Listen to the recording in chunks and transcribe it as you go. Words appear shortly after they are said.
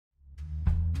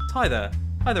Hi there.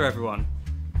 Hi there, everyone.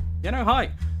 Yeah, no,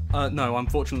 hi. No,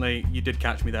 unfortunately, you did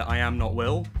catch me there. I am not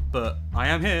Will, but I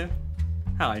am here.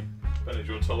 Hi. Benny, do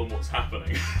you want to tell them what's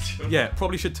happening? Yeah,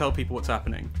 probably should tell people what's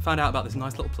happening. Found out about this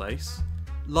nice little place.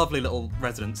 Lovely little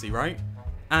residency, right?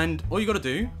 And all you gotta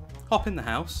do, hop in the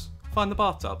house, find the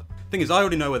bathtub. Thing is, I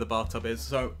already know where the bathtub is,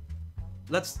 so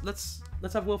let's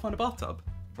have Will find a bathtub,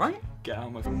 right? Get out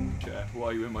of my f***ing chair. Why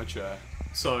are you in my chair?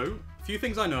 So, few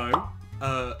things I know.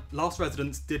 Last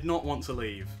residents did not want to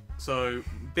leave, so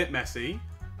bit messy.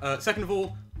 Second of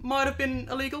all, might have been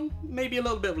illegal. Maybe a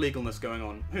little bit of legalness going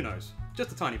on. Who knows?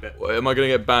 Just a tiny bit. Well, am I going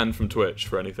to get banned from Twitch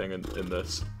for anything in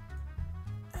this?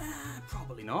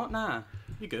 Probably not. Nah,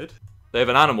 you're good. They have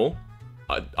an animal.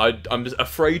 I'm just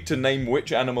afraid to name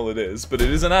which animal it is, but it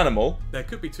is an animal. There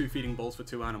could be 2 feeding bowls for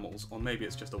 2 animals, or maybe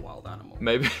it's just a wild animal.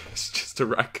 Maybe it's just a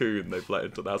raccoon they've let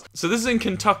into the house. So this is in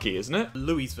Kentucky, isn't it?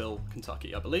 Louisville,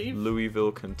 Kentucky, I believe.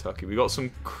 Louisville, Kentucky. We got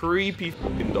some creepy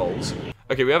fucking dolls.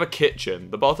 Okay, we have a kitchen.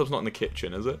 The bathtub's not in the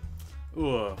kitchen, is it?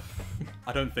 Ooh,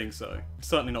 I don't think so.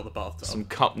 Certainly not the bathtub. Some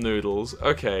cup noodles.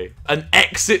 Okay. An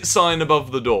exit sign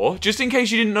above the door. Just in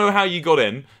case you didn't know how you got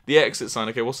in. The exit sign.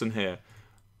 Okay, what's in here?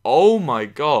 Oh my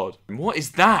god. What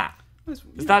is that?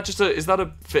 Is that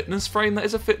a fitness frame? That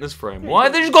is a fitness frame. Why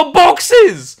have they just got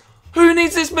boxes? Who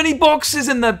needs this many boxes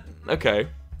in their... Okay.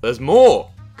 There's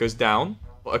more. Goes down.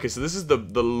 Okay, so this is the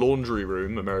laundry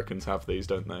room. Americans have these,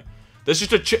 don't they? There's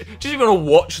just a just you want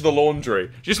to watch the laundry.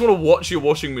 You just want to watch your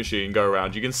washing machine go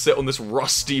around. You can sit on this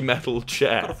rusty metal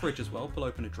chair. Got a fridge as well. Pull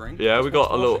open a drink. Yeah, we got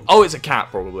a little... Oh, it's a cat,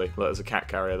 probably. Look, there's a cat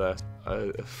carrier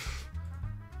there.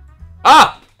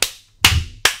 Ah!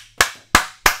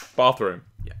 Bathroom.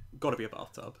 Yeah, gotta be a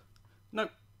bathtub. No.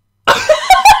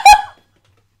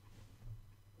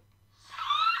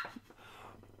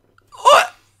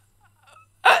 What?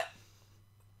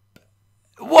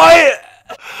 Why?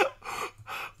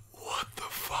 What the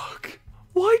fuck?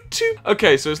 Why 2?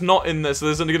 Okay, so it's not in there, so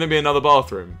there's only going to be another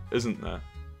bathroom, isn't there?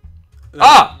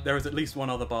 There is at least one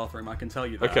other bathroom, I can tell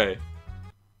you that. Okay.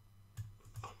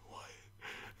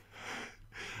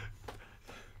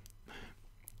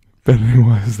 Benny,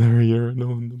 why is there a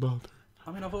urinal in the bathroom?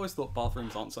 I mean, I've always thought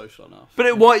bathrooms aren't social enough.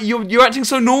 But why you're acting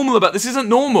so normal about this? Isn't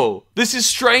normal. This is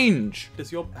strange.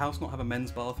 Does your house not have a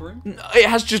men's bathroom? It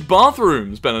has just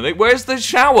bathrooms, Benedict. Where's the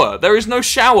shower? There is no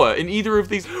shower in either of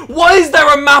these. Why is there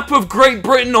a map of Great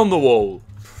Britain on the wall?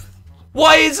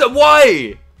 Why is it?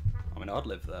 Why? I mean, I'd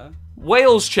live there.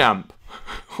 Wales champ.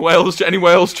 Any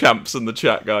Wales champs in the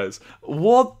chat, guys?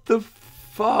 What the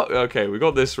fuck? Okay, we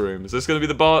got this room. Is this gonna be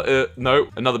the bar? No,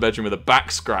 another bedroom with a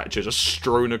back scratcher just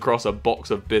strewn across a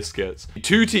box of biscuits.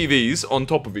 2 TVs on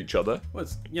top of each other. Well,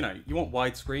 it's, you know, you want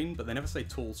widescreen, but they never say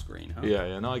tall screen, huh?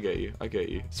 Yeah, no, I get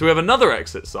you. So we have another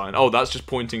exit sign. Oh, that's just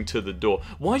pointing to the door.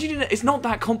 Why do you need? It's not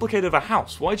that complicated of a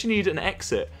house. Why do you need an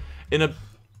exit in a?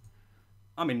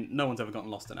 I mean, no one's ever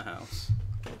gotten lost in a house.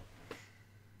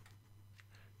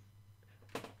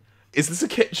 Is this a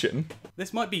kitchen?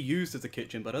 This might be used as a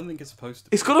kitchen, but I don't think it's supposed to.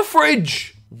 It's got a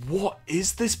fridge! What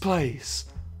is this place?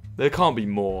 There can't be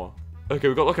more. Okay,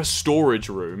 we've got like a storage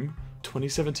room.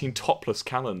 2017 topless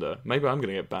calendar. Maybe I'm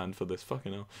gonna get banned for this,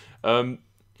 fucking hell.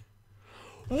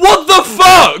 What the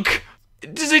fuck?!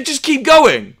 Does it just keep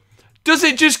going? Does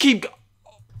it just keep...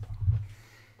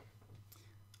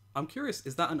 I'm curious,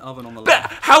 is that an oven on the But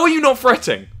left? how are you not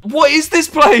fretting? What is this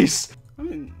place? I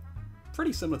mean,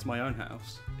 pretty similar to my own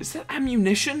house. Is that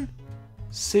ammunition?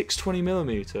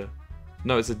 620mm.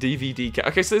 No, it's a DVD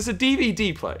Okay, so it's a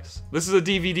DVD place. This is a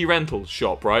DVD rental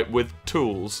shop, right? With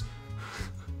tools.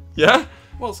 Yeah?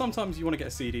 Well, sometimes you want to get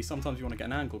a CD, sometimes you want to get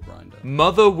an angle grinder.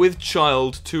 Mother with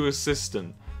child to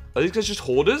assistant. Are these guys just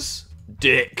hoarders?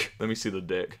 Dick. Let me see the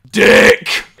dick.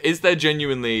 Dick! Is there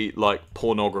genuinely, like,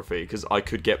 pornography? Because I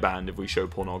could get banned if we show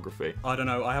pornography. I don't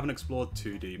know, I haven't explored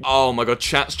too deep. Oh my god,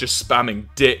 chat's just spamming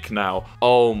dick now.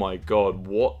 Oh my god,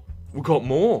 what? We got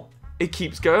more. It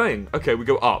keeps going. Okay, we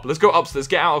go up. Let's go upstairs.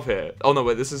 Get out of here. Oh no,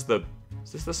 wait, this is the...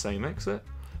 Is this the same exit?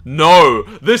 No!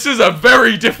 This is a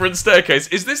very different staircase.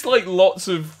 Is this, like, lots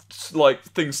of, like,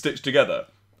 things stitched together?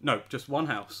 No, just one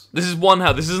house. This is one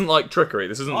house. This isn't like trickery.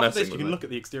 This isn't After messing this, you with can me. look at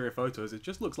the exterior photos. It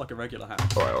just looks like a regular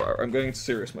house. Alright. I'm going into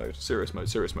serious mode. Serious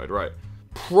mode. Right.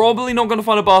 Probably not going to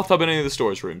find a bathtub in any of the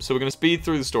storage rooms. So we're going to speed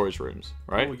through the storage rooms.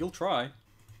 Right? Oh, you'll try.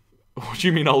 What do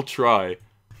you mean I'll try?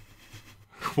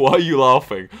 Why are you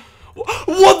laughing?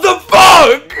 What the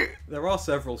fuck? There are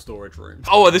several storage rooms.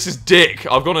 Oh, this is dick.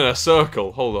 I've gone in a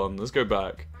circle. Hold on. Let's go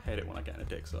back. I hate it when I get in a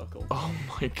dick circle. Oh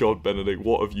my god, Benedict,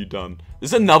 what have you done?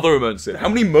 There's another emergency. How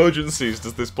many emergencies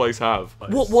does this place have?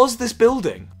 What was this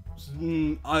building?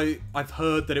 I've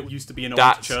heard that it used to be an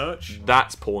old church.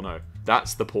 That's porno.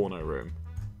 That's the porno room.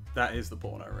 That is the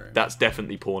porno room. That's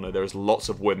definitely porno. There is lots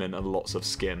of women and lots of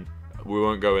skin. We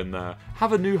won't go in there.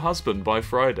 Have a new husband by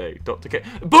Friday. Dr. K.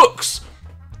 Books!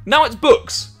 Now it's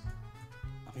books!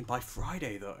 I mean, by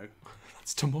Friday, though.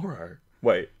 That's tomorrow.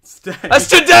 Wait. It's today. That's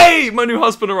today! My new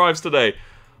husband arrives today.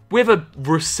 We have a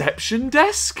reception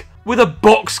desk with a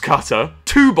box cutter.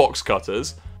 2 box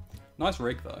cutters. Nice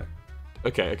rig, though.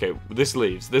 Okay. This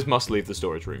leaves. This must leave the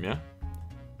storage room, yeah?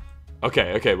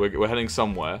 Okay. We're heading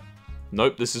somewhere.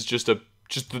 Nope, this is just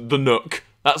the nook.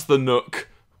 That's the nook.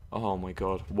 Oh my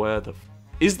god, where the...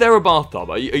 Is there a bathtub?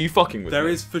 Are you fucking with me? There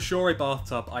is for sure a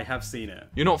bathtub. I have seen it.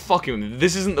 You're not fucking with me.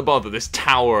 This isn't the bathtub, this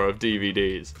tower of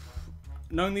DVDs.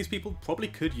 Knowing these people probably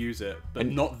could use it, but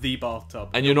not the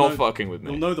bathtub. And you're not fucking with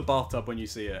me. You'll know the bathtub when you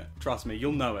see it. Trust me,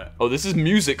 you'll know it. Oh, this is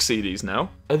music CDs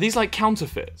now? Are these like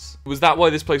counterfeits? Was that why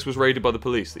this place was raided by the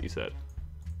police that you said?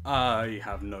 I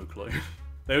have no clue.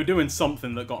 They were doing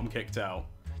something that got them kicked out.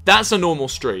 That's a normal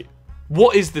street.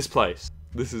 What is this place?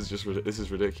 This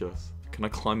is ridiculous. Can I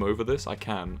climb over this? I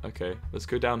can. Okay, let's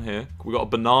go down here. We got a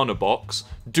banana box.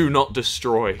 Do not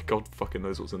destroy. God fucking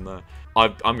knows what's in there.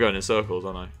 I'm going in circles,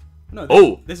 aren't I?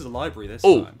 No, this is a library this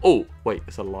time. Oh, wait,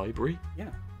 it's a library? Yeah.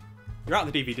 You're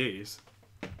out the DVDs.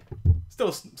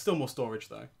 Still more storage,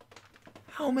 though.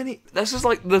 How many? That's just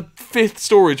like the 5th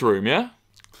storage room, yeah?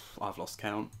 I've lost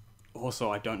count.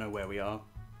 Also, I don't know where we are.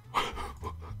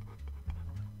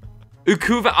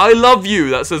 Ukuva, I love you,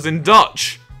 that says in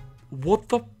Dutch. What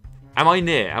the... Am I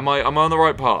near? Am I on the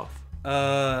right path?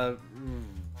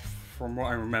 From what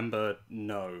I remember,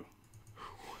 no.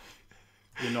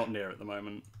 You're not near at the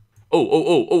moment.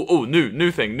 Oh,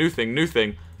 new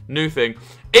thing.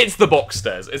 It's the box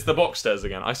stairs. It's the box stairs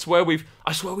again. I swear we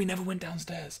never went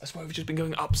downstairs. I swear we've just been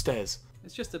going upstairs.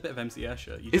 It's just a bit of MC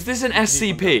Escher. Is this an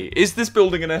SCP? Is this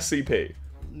building an SCP?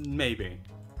 Maybe.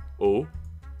 Oh.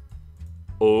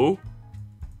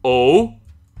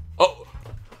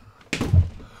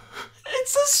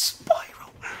 It's a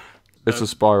spiral. It's a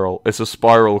spiral. It's a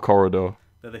spiral corridor.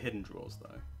 They're the hidden drawers,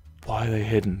 though. Why are they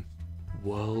hidden?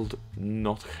 World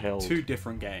not held. 2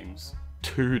 different games.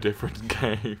 2 different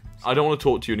games. I don't want to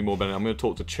talk to you anymore, Ben. I'm going to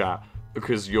talk to chat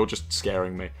because you're just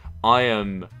scaring me. I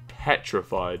am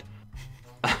petrified.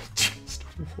 Just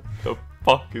what the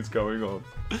fuck is going on?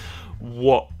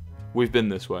 What? We've been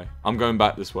this way. I'm going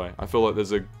back this way. I feel like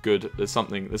there's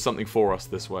something for us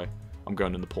this way. I'm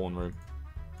going in the porn room.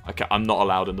 I'm not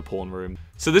allowed in the porn room.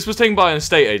 So this was taken by an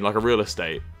estate agent, like a real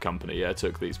estate company, yeah,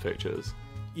 took these pictures.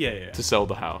 Yeah. To sell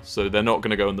the house. So they're not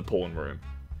going to go in the porn room.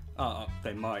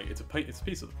 They might. It's a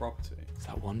piece of the property. Is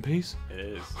that one piece? It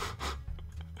is.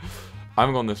 I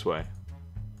haven't gone this way.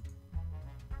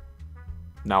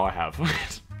 Now I have.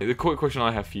 The quick question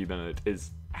I have for you, Benedict,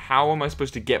 is how am I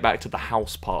supposed to get back to the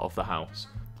house part of the house?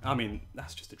 I mean,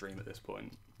 that's just a dream at this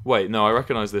point. Wait, no, I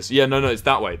recognise this. Yeah, no, it's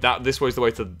that way. This way's the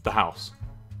way to the house.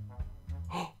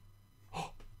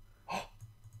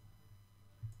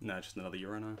 No, just another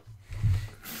urinal.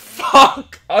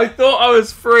 Fuck! I thought I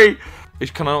was free!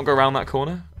 Can I not go around that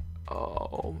corner?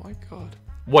 Oh my god.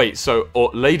 Wait, so,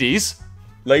 ladies?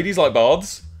 Ladies like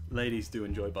baths? Ladies do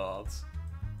enjoy baths.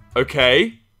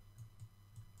 Okay.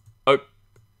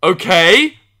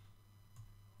 Okay?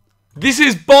 This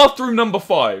is bathroom number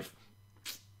 5.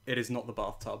 It is not the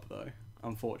bathtub, though,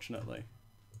 unfortunately.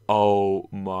 Oh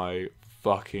my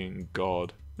fucking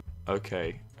god.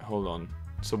 Okay, hold on.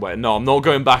 So wait, no, I'm not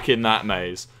going back in that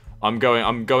maze. I'm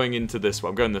going into this way.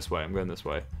 I'm going this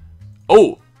way.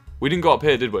 Oh! We didn't go up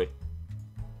here, did we?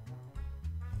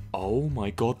 Oh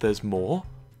my god, there's more?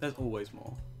 There's always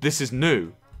more. This is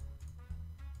new.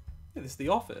 Yeah, this is the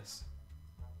office.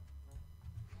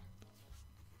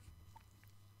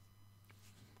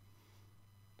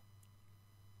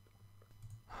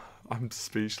 I'm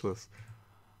speechless.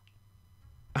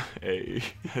 Hey,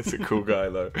 that's a cool guy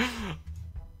though.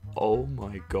 Oh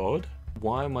my god.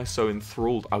 Why am I so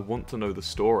enthralled? I want to know the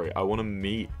story. I want to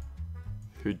meet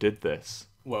who did this.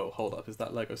 Whoa, hold up. Is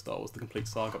that Lego Star Wars The Complete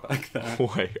Saga back there?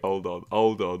 Wait, hold on.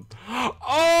 Oh!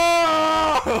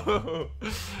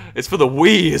 It's for the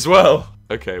Wii as well.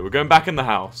 Okay, we're going back in the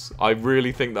house. I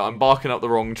really think that I'm barking up the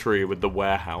wrong tree with the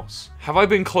warehouse. Have I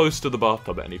been close to the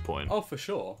bathtub at any point? Oh, for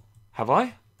sure. Have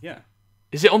I? Yeah.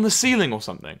 Is it on the ceiling or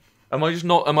something? Am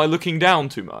I looking down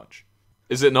too much?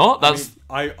 Is it not? That's...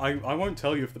 I won't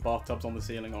tell you if the bathtub's on the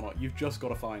ceiling or not. You've just got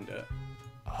to find it.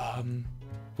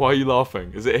 Why are you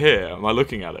laughing? Is it here? Am I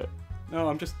looking at it? No,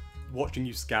 I'm just watching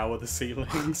you scour the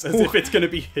ceilings as if it's going to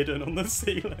be hidden on the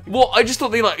ceiling. What? I just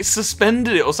thought they like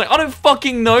suspended it or something. I don't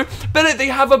fucking know. Bennett, they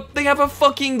have a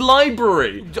fucking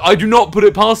library. I do not put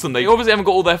it past them. They obviously haven't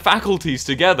got all their faculties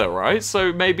together, right?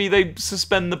 So maybe they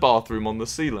suspend the bathroom on the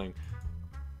ceiling.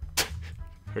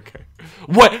 Okay.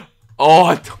 What?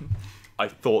 Oh, I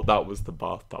thought that was the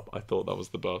bathtub. I thought that was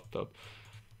the bathtub.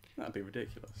 That'd be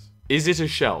ridiculous. Is it a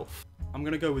shelf? I'm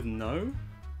gonna go with no.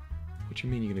 What do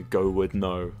you mean you're gonna go with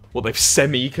no? Well, they've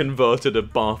semi-converted a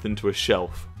bath into a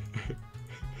shelf.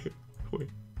 Wait.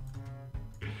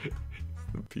 It's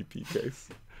the PP case.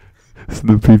 It's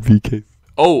the PP case.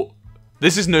 Oh,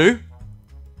 this is new.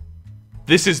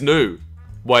 This is new.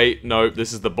 Wait, no,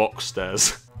 this is the box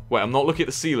stairs. Wait, I'm not looking at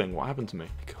the ceiling. What happened to me?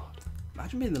 God.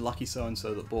 Imagine being the lucky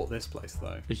so-and-so that bought this place,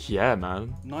 though. Yeah,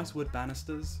 man. Nice wood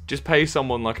banisters. Just pay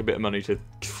someone like a bit of money to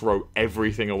throw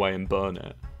everything away and burn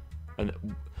it. And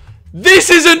this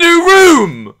is a new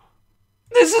room!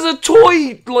 This is a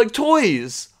toy, like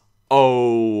toys.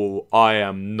 Oh, I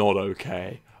am not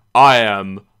okay. I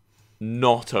am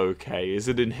not okay. Is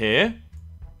it in here?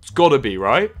 It's gotta be,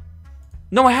 right?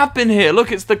 No, I have been here.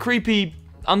 Look, it's the creepy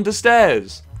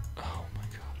understairs. Oh my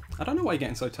god. I don't know why you're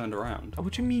getting so turned around.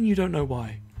 What do you mean you don't know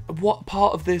why? What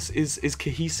part of this is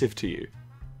cohesive to you?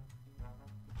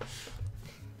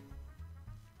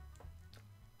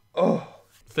 Oh.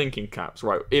 Thinking caps,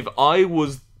 right. If I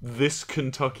was this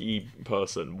Kentucky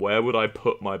person, where would I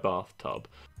put my bathtub?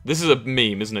 This is a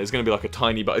meme, isn't it? It's going to be like a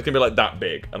tiny, but it's going to be like that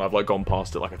big, and I've like gone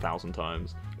past it like 1,000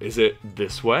 times. Is it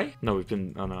this way? No, we've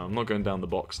been, oh no, I'm not going down the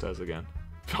box stairs again.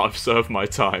 I've served my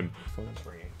time.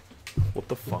 What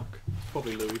the fuck?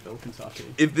 Probably Louisville, Kentucky.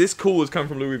 If this call has come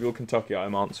from Louisville, Kentucky,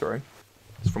 I'm answering.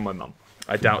 It's from my mum.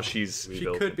 I doubt she's... She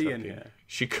could be in here.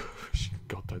 She could...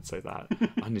 God, don't say that.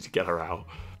 I need to get her out.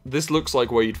 This looks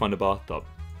like where you'd find a bathtub.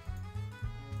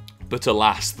 But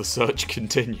alas, the search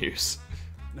continues.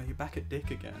 No, you're back at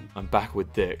Dick again. I'm back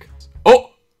with Dick.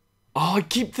 Oh! Oh, I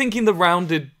keep thinking the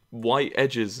rounded white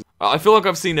edges. I feel like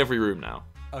I've seen every room now.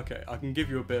 Okay, I can give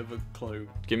you a bit of a clue.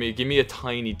 Give me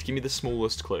the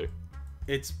smallest clue.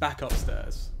 It's back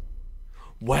upstairs.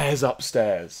 Where's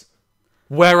upstairs?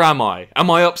 Where am I? Am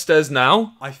I upstairs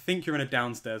now? I think you're in a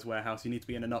downstairs warehouse. You need to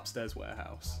be in an upstairs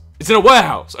warehouse. It's in a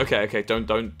warehouse. Okay, okay.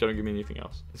 Don't give me anything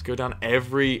else. Let's go down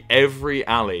every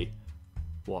alley.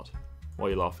 What? Why are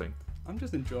you laughing? I'm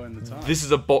just enjoying the time. This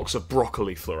is a box of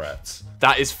broccoli florets.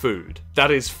 That is food. That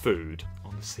is food.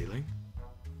 On the ceiling?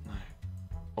 No.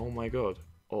 Oh my god.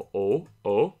 Oh.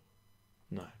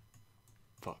 No.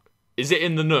 Fuck. Is it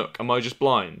in the nook? Am I just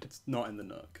blind? It's not in the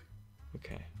nook.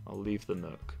 Okay, I'll leave the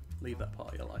nook. Leave that part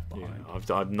of your life behind.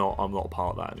 Yeah, I'm not a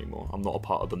part of that anymore. I'm not a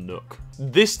part of the nook.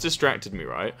 This distracted me,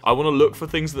 right? I want to look for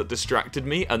things that distracted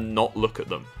me and not look at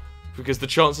them. Because the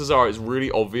chances are it's really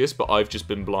obvious, but I've just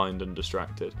been blind and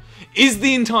distracted. Is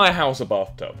the entire house a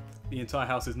bathtub? The entire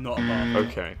house is not a bathtub.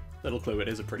 Okay. Little clue, it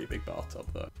is a pretty big bathtub,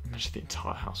 though. Imagine the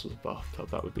entire house was a bathtub.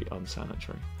 That would be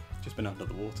unsanitary. Just been under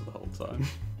the water the whole time.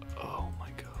 Oh my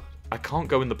god. I can't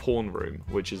go in the porn room,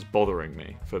 which is bothering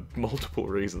me for multiple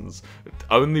reasons.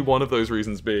 Only one of those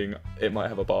reasons being it might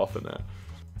have a bath in it.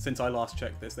 Since I last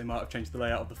checked this, they might have changed the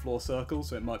layout of the floor circle,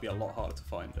 so it might be a lot harder to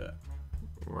find it.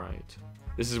 Right.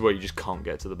 This is where you just can't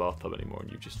get to the bathtub anymore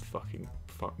and you just fucking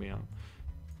fuck me up.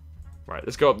 Right,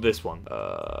 let's go up this one.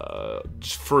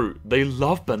 Just fruit. They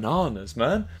love bananas,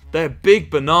 man. They're big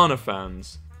banana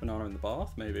fans. Banana in the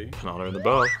bath, maybe? Banana in the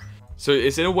bath. So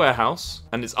it's in a warehouse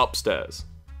and it's upstairs.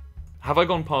 Have I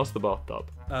gone past the bathtub?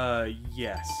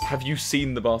 Yes. Have you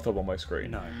seen the bathtub on my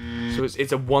screen? No. So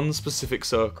it's a one specific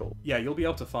circle. Yeah, you'll be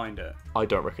able to find it. I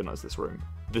don't recognize this room.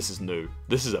 This is new.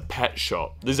 This is a pet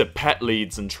shop. These are pet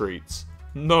leads and treats.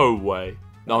 No way.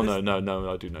 Oh, no,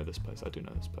 I do know this place. I do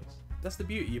know this place. That's the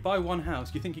beauty. You buy one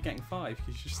house, you think you're getting 5,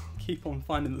 you just keep on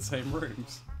finding the same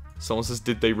rooms. Someone says,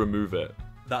 did they remove it?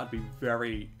 That'd be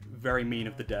very, very mean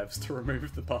of the devs to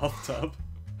remove the bathtub.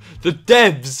 The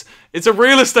devs! It's a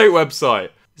real estate website!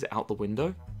 Is it out the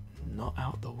window? Not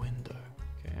out the window.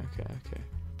 Okay.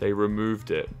 They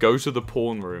removed it. Go to the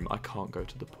porn room. I can't go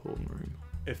to the porn room.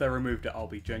 If they removed it, I'll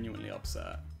be genuinely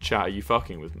upset. Chat, are you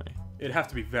fucking with me? It'd have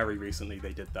to be very recently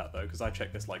they did that, though, because I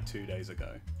checked this like 2 days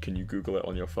ago. Can you Google it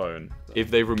on your phone? If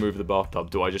they remove the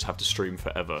bathtub, do I just have to stream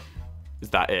forever?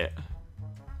 Is that it?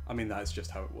 I mean, that's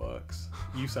just how it works.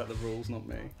 You set the rules, not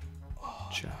me.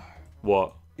 Chat.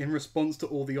 What? In response to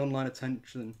all the online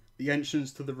attention, the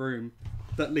entrance to the room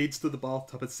that leads to the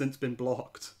bathtub has since been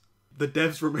blocked. The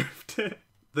devs removed it.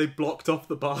 They blocked off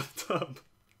the bathtub.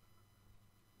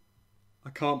 I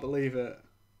can't believe it.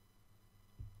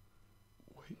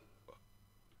 Wait.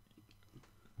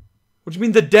 What do you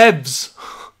mean the devs?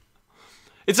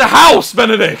 It's a house,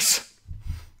 Benedict!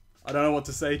 I don't know what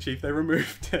to say, Chief. They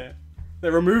removed it. They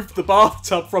removed the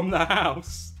bathtub from the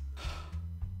house.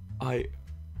 Can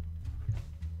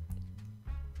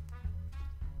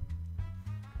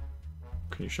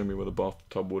you show me where the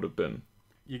bathtub would have been?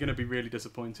 You're going to be really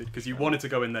disappointed because you wanted to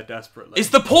go in there desperately. It's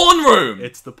the porn room!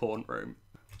 It's the porn room.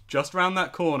 Just round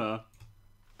that corner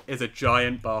is a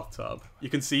giant bathtub. You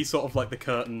can see sort of like the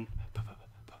curtain.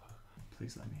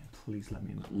 Please let me in. Please let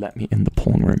me in. Let me in the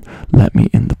porn room. Let me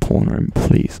in the porn room.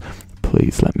 Please.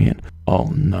 Please let me in. Oh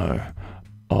no.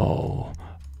 Oh.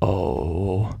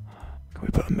 Can we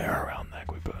put a mirror around there?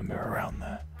 Can we put a mirror around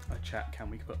there? Chat, can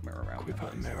we put a mirror around there? Can we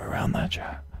put a mirror around there,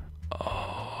 chat?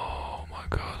 Oh my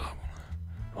god.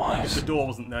 If the door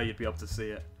wasn't there, you'd be able to see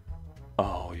it.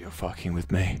 Oh, you're fucking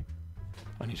with me.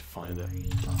 I need to find it.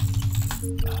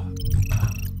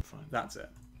 That's it.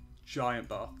 Giant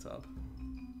bathtub.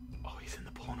 Oh, he's in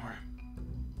the porn room.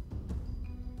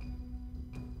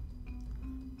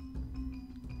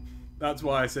 That's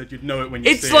why I said you'd know it when you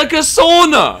see it. It's like a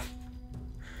sauna!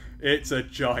 It's a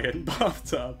giant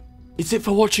bathtub. Is it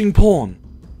for watching porn?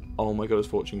 Oh my god, it's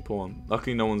for watching porn.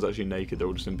 Luckily no one's actually naked, they're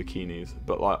all just in bikinis.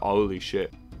 But like, holy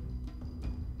shit.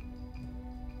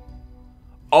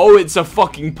 Oh, it's a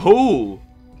fucking pool!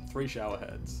 3 shower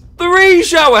heads. 3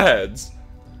 shower heads!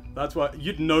 That's why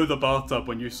you'd know the bathtub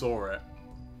when you saw it.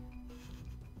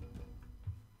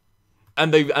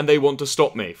 And they want to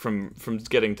stop me from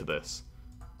getting to this.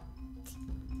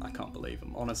 I can't believe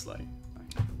them, honestly.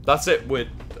 That's it.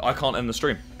 I can't end the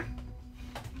stream.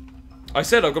 I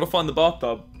said I've got to find the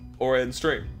bathtub or end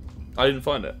stream. I didn't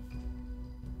find it.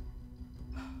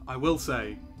 I will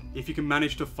say, if you can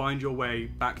manage to find your way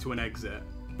back to an exit,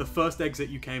 the first exit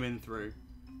you came in through,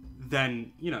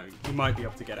 then, you know, you might be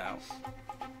able to get out.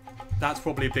 That's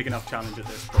probably a big enough challenge at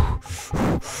this point.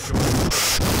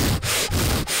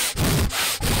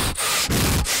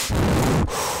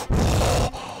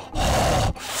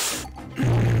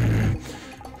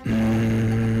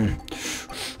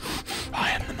 I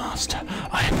am the master.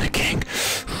 I am the king.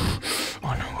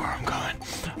 I know where I'm going.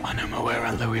 I know my way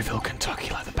around Louisville, Kentucky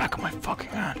like the back of my fucking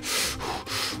hand.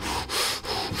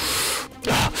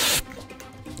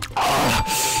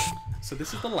 So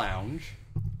this is the lounge.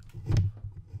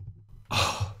 I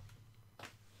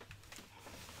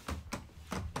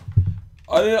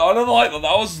don't like that.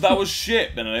 That was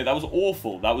shit, Benedict. That was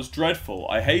awful. That was dreadful.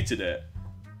 I hated it.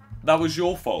 That was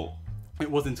your fault. It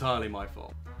was entirely my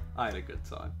fault. I had a good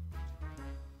time.